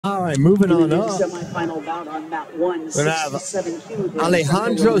All right, moving on up. Semifinal bout on mat 1, We're gonna have 67 kilograms.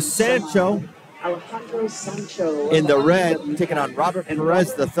 Alejandro Sancho in the red, taking on Robert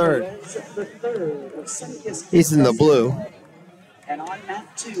Perez III. He's in the blue. And on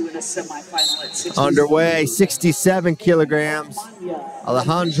mat 2 in a semifinal at 67. Underway, 67 kilograms.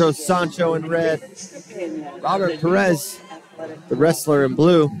 Alejandro Sancho in red. Robert Perez, the wrestler, in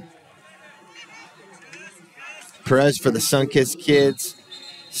blue. Perez for the Sunkissed Kids.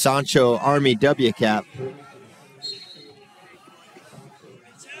 Sancho Army W cap.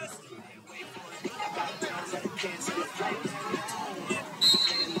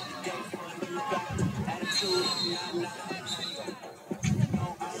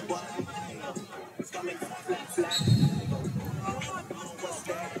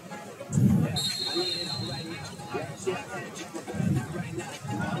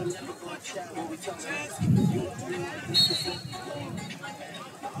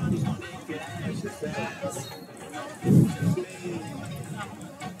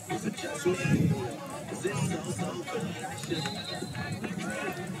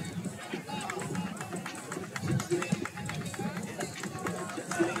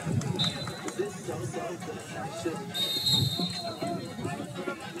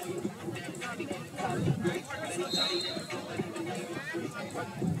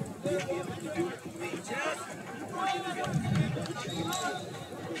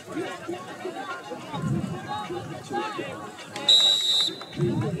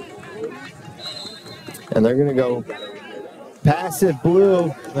 And they're going to go passive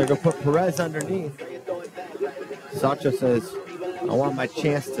blue. They're going to put Perez underneath. Sancho says, I want my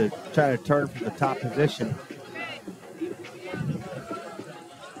chance to try to turn from the top position.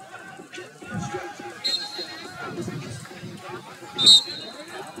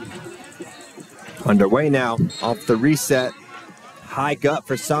 Underway now, off the reset. High gut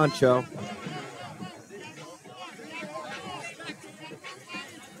for Sancho.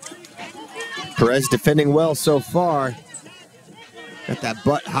 Perez defending well so far. Got that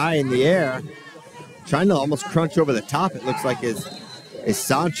butt high in the air. Trying to almost crunch over the top, it looks like, is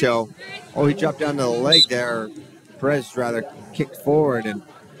Sancho. Oh, he dropped down to the leg there. Perez rather kicked forward, and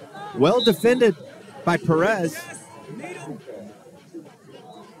well defended by Perez.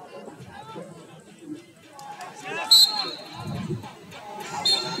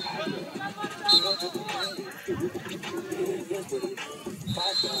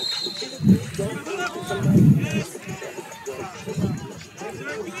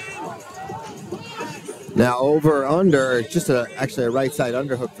 Now over under, just actually a right side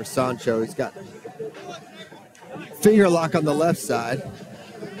underhook for Sancho. He's got finger lock on the left side.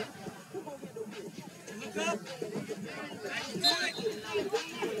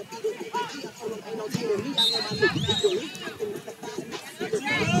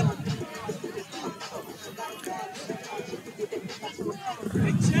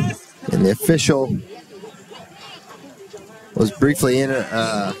 And the official was briefly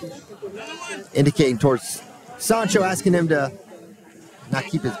indicating towards Sancho, asking him to not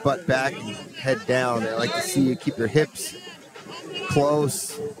keep his butt back and head down. They like to see you keep your hips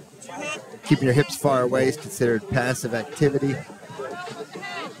close. Keeping your hips far away is considered passive activity.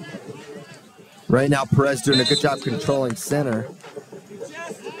 Right now, Perez doing a good job controlling center.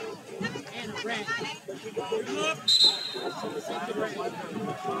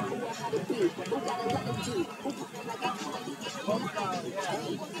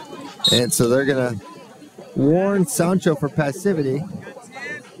 And so they're going to warn Sancho for passivity.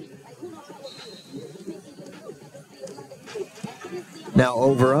 Now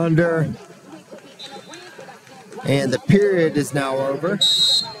over under. And the period is now over.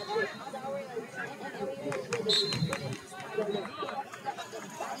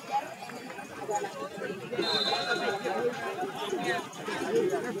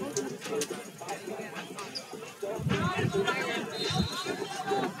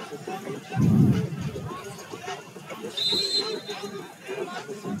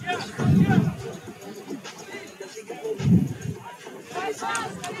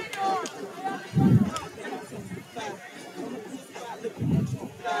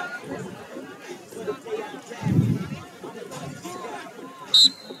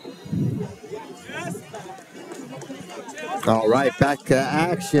 All right, back to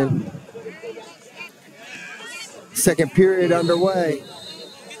action. Second period underway.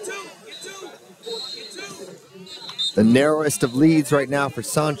 The narrowest of leads right now for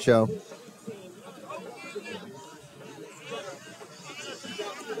Sancho.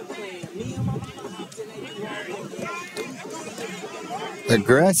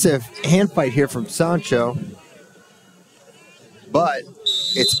 Aggressive hand fight here from Sancho, but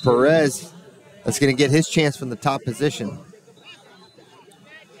it's Perez that's going to get his chance from the top position.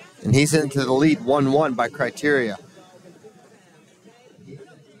 And he's into the lead 1-1 by criteria.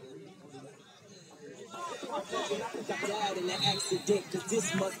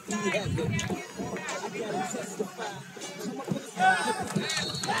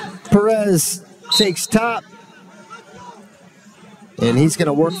 Perez takes top. And he's going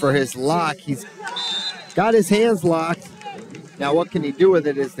to work for his lock. He's got his hands locked. Now what can he do with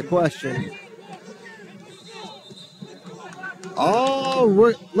it is the question.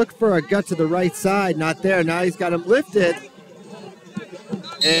 Oh, look for a gut to the right side. Not there. Now he's got him lifted.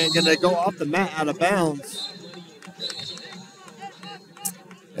 And going to go off the mat out of bounds.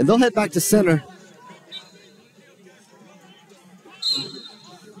 And they'll head back to center.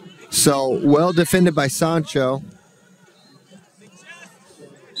 So, well defended by Sancho.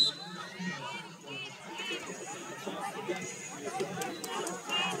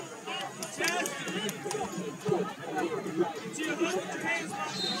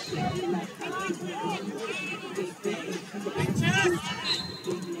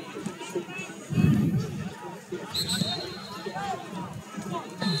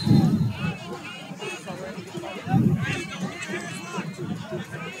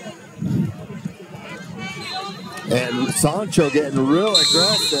 And Sancho getting real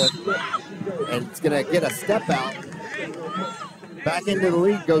aggressive, and it's going to get a step out. Back into the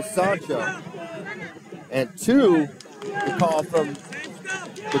lead goes Sancho. And 2, the call from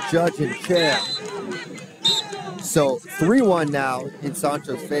the judge in chair. So 3-1 now in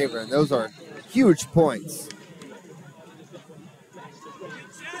Sancho's favor, and those are huge points.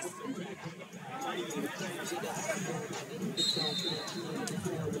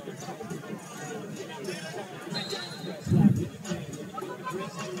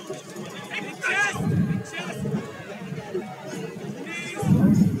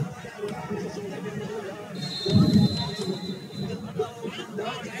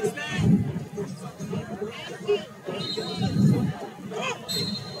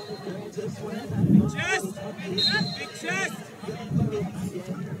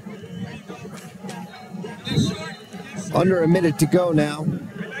 Under a minute to go now.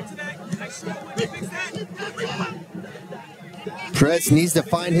 Perez needs to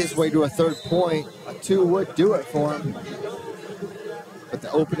find his way to a 3rd point. A 2 would do it for him. But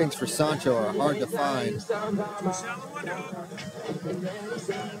the openings for Sancho are hard to find.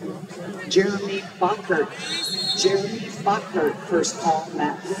 Jeremy Bockhart. Jeremy Bockhart, first call,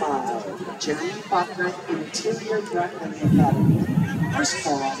 mat 5. Jeremy Bockhart, Interior Grappling Academy. First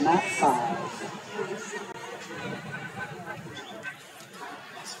call, mat 5.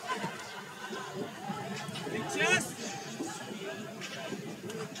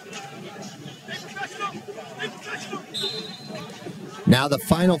 Now the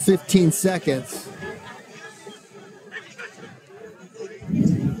final 15 seconds.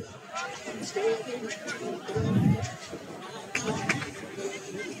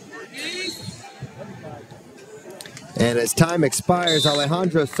 And as time expires,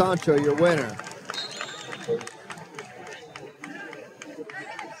 Alejandro Sancho, your winner.